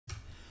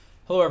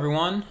Hello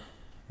everyone,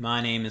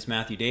 my name is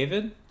Matthew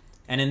David,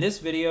 and in this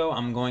video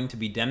I'm going to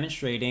be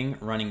demonstrating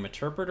running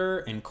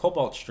Meterpreter and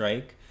Cobalt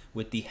Strike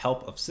with the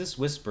help of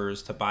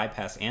SysWhispers to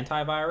bypass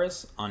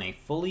antivirus on a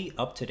fully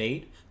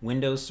up-to-date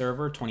Windows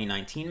Server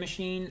 2019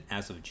 machine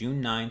as of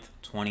June 9th,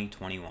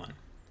 2021.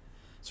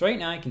 So right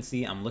now you can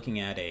see I'm looking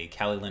at a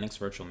Kali Linux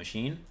virtual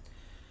machine.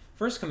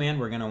 First command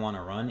we're going to want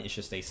to run is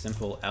just a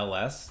simple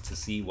ls to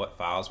see what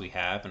files we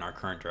have in our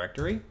current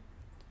directory.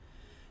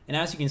 And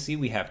as you can see,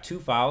 we have two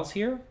files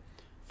here.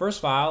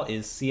 First file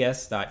is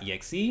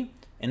cs.exe,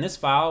 and this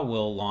file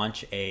will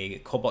launch a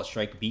Cobalt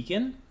Strike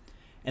beacon.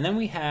 And then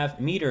we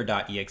have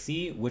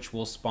meter.exe, which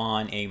will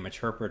spawn a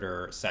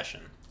Meterpreter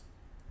session.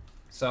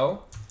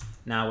 So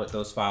now with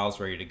those files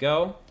ready to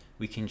go,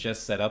 we can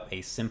just set up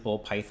a simple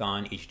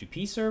Python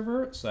HTTP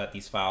server so that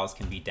these files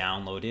can be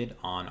downloaded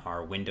on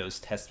our Windows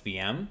test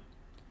VM.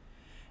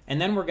 And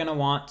then we're going to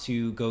want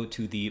to go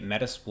to the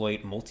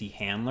Metasploit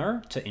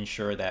multi-handler to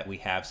ensure that we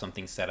have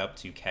something set up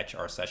to catch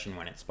our session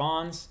when it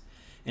spawns.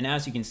 And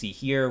as you can see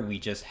here, we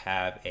just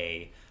have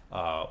a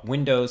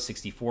Windows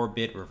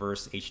 64-bit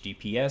reverse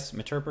HTTPS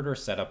Meterpreter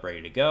set up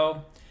ready to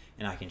go.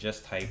 And I can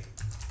just type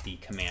the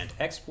command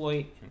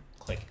exploit and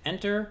click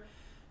enter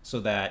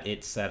so that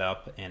it's set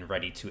up and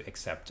ready to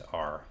accept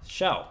our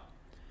shell.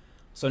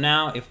 So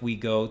now if we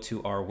go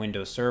to our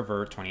Windows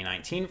Server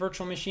 2019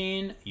 virtual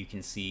machine, you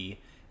can see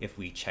if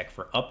we check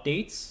for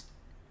updates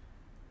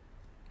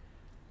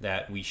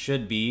that we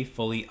should be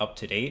fully up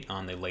to date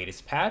on the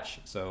latest patch.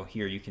 So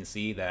here you can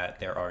see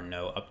that there are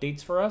no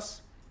updates for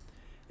us.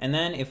 And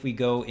then if we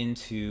go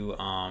into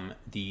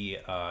the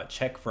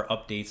check for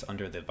updates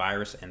under the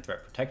virus and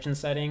threat protection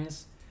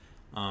settings,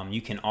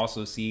 you can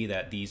also see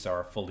that these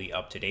are fully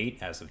up to date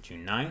as of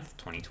June 9th,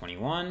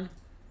 2021.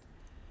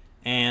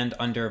 And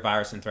under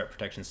virus and threat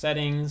protection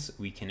settings,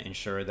 we can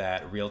ensure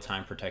that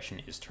real-time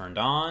protection is turned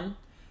on.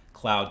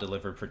 Cloud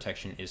delivered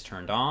protection is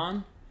turned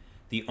on.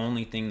 The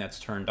only thing that's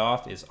turned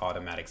off is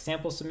automatic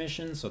sample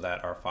submission so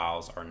that our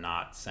files are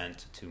not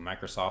sent to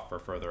Microsoft for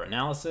further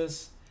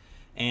analysis.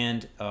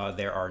 And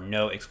there are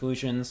no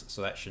exclusions,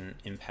 so that shouldn't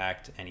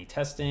impact any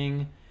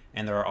testing.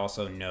 And there are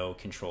also no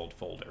controlled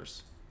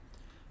folders.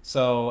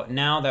 So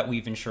now that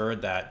we've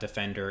ensured that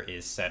Defender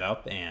is set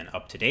up and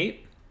up to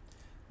date,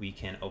 we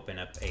can open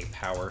up a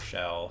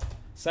PowerShell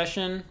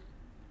session.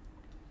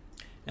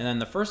 And then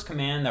the first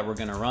command that we're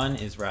going to run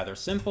is rather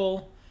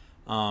simple.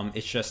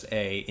 It's just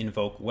a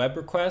invoke web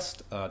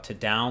request to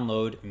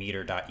download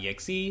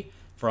meter.exe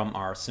from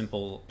our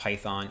simple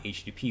Python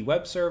HTTP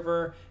web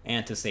server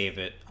and to save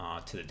it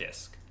to the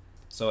disk.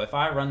 So if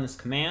I run this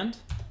command,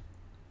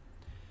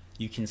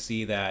 you can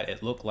see that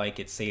it looked like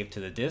it's saved to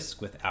the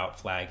disk without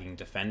flagging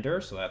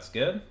Defender, so that's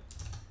good.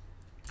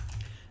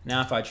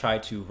 Now if I try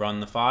to run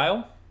the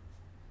file,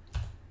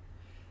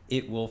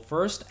 it will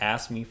first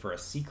ask me for a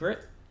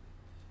secret,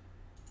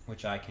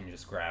 which I can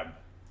just grab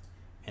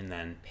and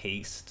then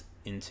paste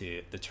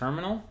into the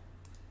terminal. And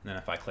then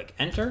if I click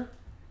enter,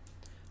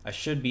 I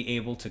should be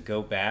able to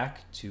go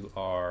back to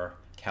our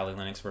Kali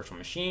Linux virtual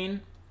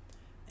machine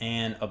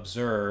and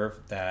observe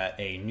that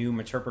a new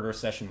Meterpreter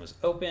session was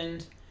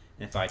opened.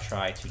 And if I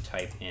try to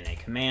type in a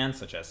command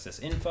such as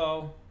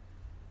sysinfo,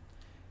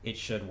 it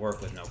should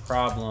work with no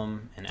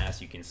problem. And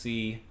as you can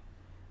see,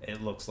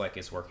 it looks like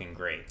it's working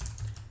great.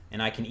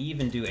 And I can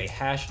even do a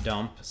hash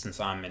dump since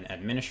I'm an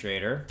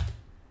administrator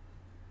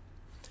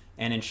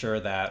and ensure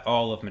that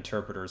all of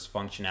Meterpreter's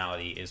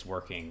functionality is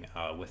working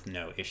with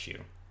no issue.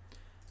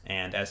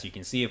 And as you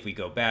can see, if we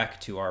go back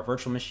to our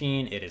virtual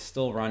machine, it is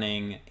still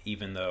running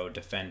even though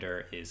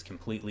Defender is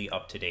completely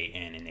up to date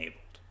and enabled.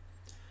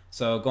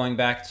 So going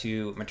back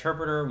to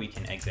Meterpreter, we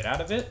can exit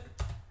out of it.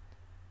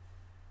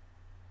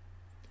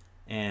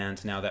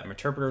 And now that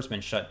Meterpreter's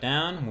been shut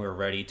down, we're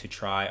ready to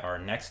try our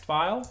next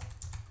file,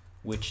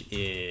 which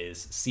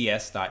is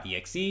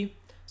cs.exe.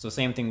 So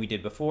same thing we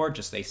did before,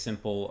 just a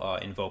simple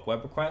invoke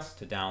web request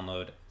to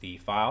download the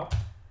file.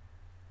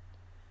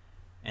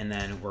 And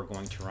then we're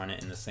going to run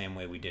it in the same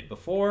way we did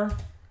before.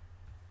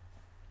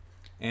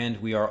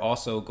 And we are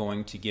also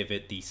going to give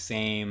it the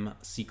same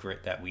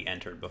secret that we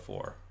entered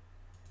before.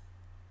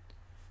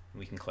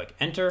 We can click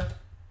enter.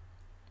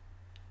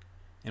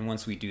 And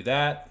once we do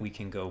that, we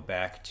can go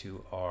back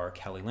to our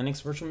Kali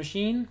Linux virtual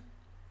machine.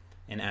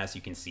 And as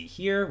you can see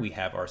here, we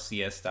have our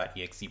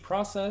cs.exe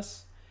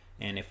process.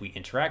 And if we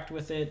interact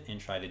with it and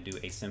try to do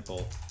a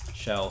simple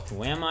shell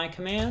whoami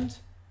command,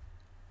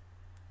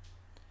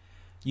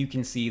 you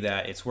can see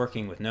that it's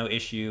working with no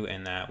issue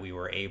and that we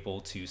were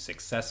able to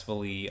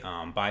successfully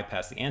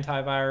bypass the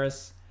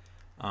antivirus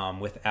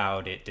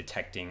without it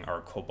detecting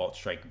our Cobalt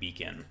Strike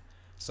beacon.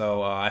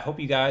 So I hope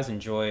you guys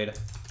enjoyed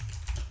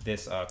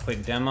this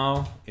quick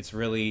demo. It's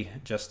really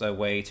just a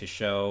way to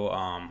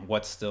show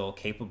what's still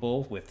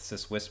capable with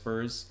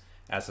SysWhispers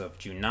as of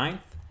June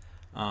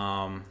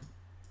 9th.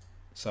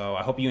 So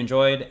I hope you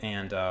enjoyed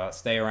and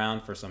stay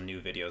around for some new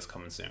videos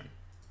coming soon.